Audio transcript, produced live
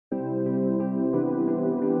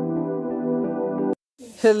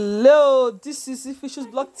Hello, this is Ifishu's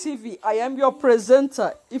Blog TV. I am your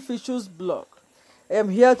presenter, Ifishu's Blog. I am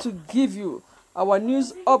here to give you our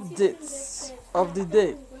news updates of the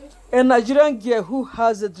day. A Nigerian girl who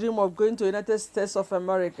has a dream of going to the United States of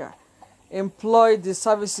America employed the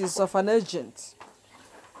services of an agent.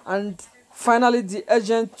 And finally, the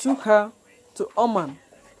agent took her to Oman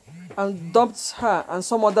and dumped her and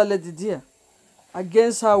some other lady there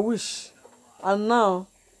against her wish. And now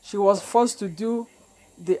she was forced to do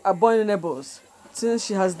the abominables, things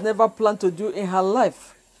she has never planned to do in her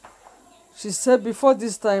life. She said before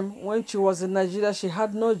this time, when she was in Nigeria, she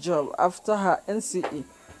had no job after her NCE.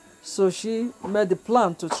 So she made the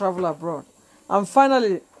plan to travel abroad. And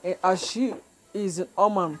finally, as she is in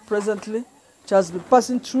Oman presently, she has been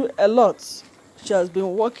passing through a lot. She has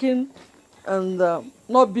been working and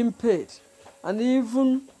not being paid. And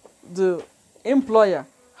even the employer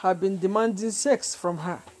have been demanding sex from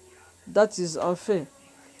her. That is unfair.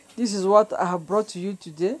 This is what I have brought to you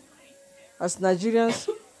today. As Nigerians,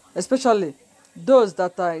 especially those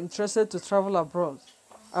that are interested to travel abroad.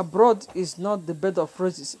 Abroad is not the bed of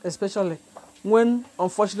roses, especially when,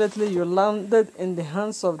 unfortunately, you landed in the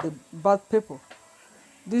hands of the bad people.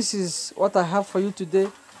 This is what I have for you today.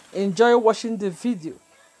 Enjoy watching the video.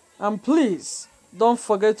 And please, don't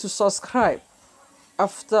forget to subscribe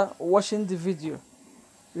after watching the video.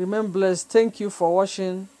 Remain blessed. Thank you for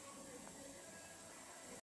watching.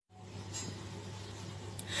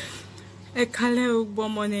 Ẹ kálẹ́ gbogbo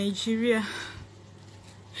ọmọ Nàìjíríà.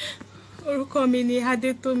 Orúkọ mi ni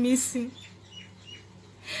Adetomisin.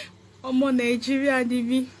 Ọmọ Nàìjíríà ni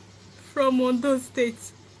mí from Ondo State.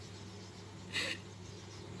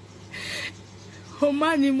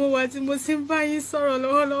 Oman ni mo wà tí mo sì ń bá yín sọ̀rọ̀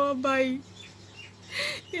lọ́wọ́lọ́wọ́ báyìí.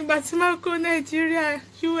 Ìgbà tí màá kó Nàìjíríà,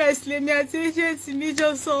 US lèmi àti agent mi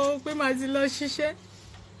jọ sọ pé màá ti lọ ṣiṣẹ́.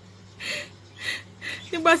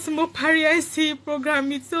 Nígbà tí mo parí IC program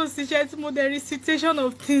mi tí ó ṣiṣẹ́ tí mo dẹ̀ rí situation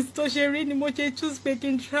of things tó ṣe rí ni mo ṣe choose pé kí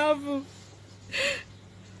n travel.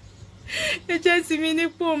 Agent mi ní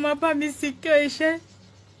pé òun máa bá mi secure iṣẹ́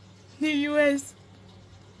ní US.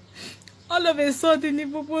 All of a sudden ni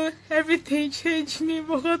gbogbo everything change ní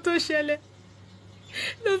gbogbo tó ṣẹlẹ̀.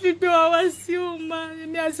 Ló fi gbé wa wá sí Oman,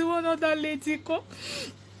 èmi àti one other lady kọ́.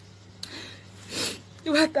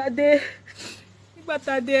 Nígbà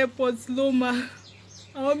tá dé airport l'Oman,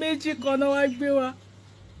 àwọn méjì kan náà wá gbé wa.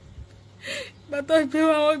 Ìgbà tó gbé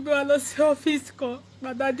wa, wọ́n gbé wa lọ sí ọ́fíìsì kan.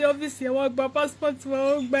 Ìgbà tá dé ọ́fíìsì yẹn, wọ́n gba passport wa,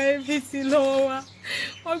 wọ́n gba everything lọ́wọ́ wa.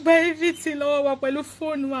 Wọ́n gba everything lọ́wọ́ wa pẹ̀lú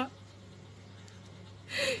fóònù wa.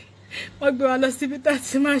 Wọ́n gbé wa lọ síbi tá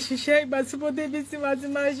ti máa ṣiṣẹ́. Ìgbà tí mo débi tí màá ti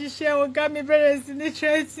máa ṣiṣẹ́, ọ̀gá mi bẹ̀rẹ̀ sí ní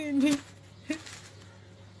threaten mi.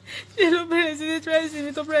 Ṣé ló bẹ̀rẹ̀ sí ní threaten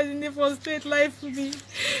mi tó bẹ̀rẹ̀ sí ní frustrate life mi.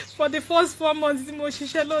 For the first 4 months tí mo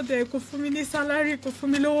ṣiṣẹ́ lọ́dọ̀ ẹ̀, kò fún mi ní salary, kò fún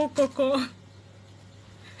mi lówó kankan.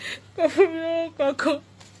 Kò fún mi lówó kankan.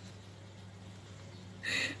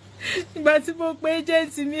 Ìgbà tí mo pe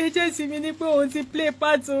agent mi ní pé òun ti play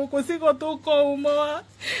part òun, kò sí kan tó kọ òun mọ́ wá.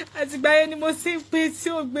 Àtìgbà yẹn ni mo sì ń pè tí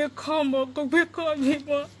ò gbé kọ́ mọ́, kò gbé kọ́ mi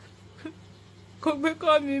mọ́. Kò gbé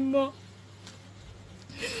kọ́ mi mọ́.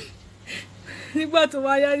 Nígbà tó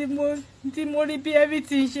wá yá ni mo rí bí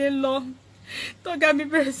everything ṣe lọ. Tọ́gá mi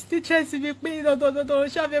bẹ̀rẹ̀ sí ní threat mi pé dandan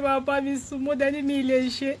ṣáfẹ́ máa bá mi sùn, mo dẹ̀ ní mi lè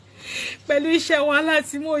ṣe. Pẹ̀lú iṣẹ́ wàhálà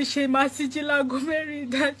tí mò ń ṣe, màá sì jí láago 4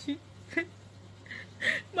 ìdájí.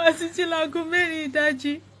 Màá sì jí láago 4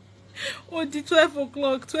 ìdájí. Ó di 12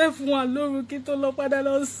 o'clock, 12:01 lóru kí n tó lọ padà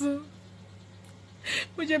lọ sùn.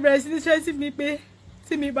 Mo ṣe bẹ̀rẹ̀ sí ní threat mi pé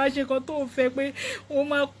tí mi bá ṣe kan tó fẹ́ pé òun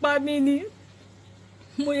máa pa mí ni.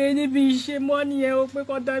 Mo yẹ níbi ìṣe mọ́ nìyẹn o pé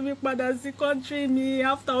kó dá mi padà sí country mi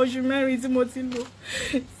after oṣù 4 tí mo ti lò.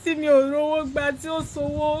 Tí mi ò rówó gbà, tí ó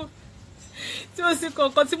sówó, tí ó sì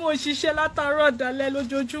kọ̀ọ̀kan tí mo ṣiṣẹ́ látàárọ̀ dálẹ́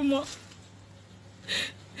lójoojúmọ́.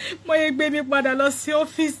 Mo yẹ gbé mi padà lọ sí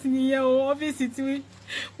ọ́fíìsì nìyẹn o, ọ́fíìsì tí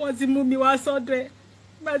wọ́n ti mú mi wá sọ́dọ̀ ẹ̀.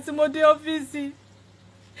 Ìgbà tí mo dé ọ́fíìsì,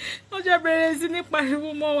 wọ́n jẹ́ bẹ̀rẹ̀ sí ní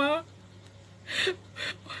pariwo mọ́ wa.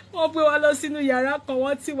 Wọ́n gbé wa lọ sínú yàrá kan,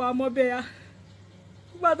 wọ́n tì wá mọ́bẹ̀ ya.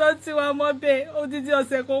 Nígbà tó tì wá mọ́bẹ̀, odidi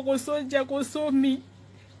ọ̀sẹ̀ kan kò sóúnjẹ, kò sómi.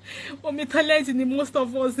 Omi tọ́lẹ́ẹ̀tì ni most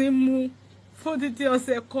of us ń mu fún odidi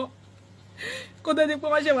ọ̀sẹ̀ kan. Kó tó di pé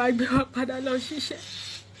wọ́n ṣe wá gbé wa padà lọ ṣiṣẹ́.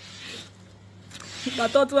 Ìgbà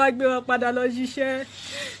tó tún wá gbé wa padà lọ ṣiṣẹ́,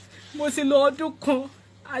 mo sì lò ọdún kan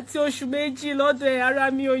àti oṣù 2 lọ́dọ̀ ẹ̀.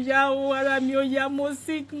 Ara mi ò yá o, ara mi ò yá, mo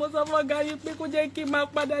sick. Mo sọ fún ọ̀gá mi pé kó jẹ́ kí n máa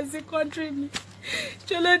padà sí country mi.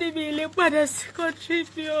 Ṣé ló ní mi ilé padà sí country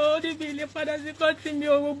mi o? Ní mi ilé padà sí country mi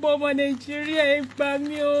o. Gbogbo ọmọ Nàìjíríà ẹ gbà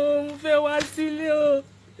mí o, mo fẹ́ wá sílé o.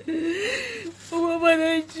 Gbogbo ọmọ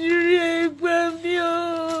Nàìjíríà ẹ gbà mí o.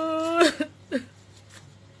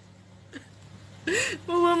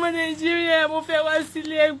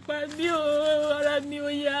 sílé ẹ gbà mí o ara mi ò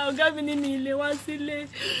yá ọ̀gá mi ní mi lè wá sílé.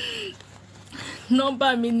 Nọ́mbà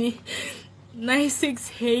mi ni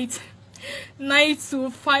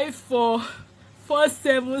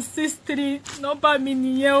 968-9254-4763. Nọ́mbà mi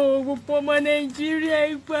nìyẹn o gbogbo ọmọ Nàìjíríà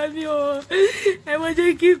ẹ gbà mí o ẹ má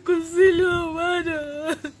jẹ́ kí n kú sílé o mọ́nà.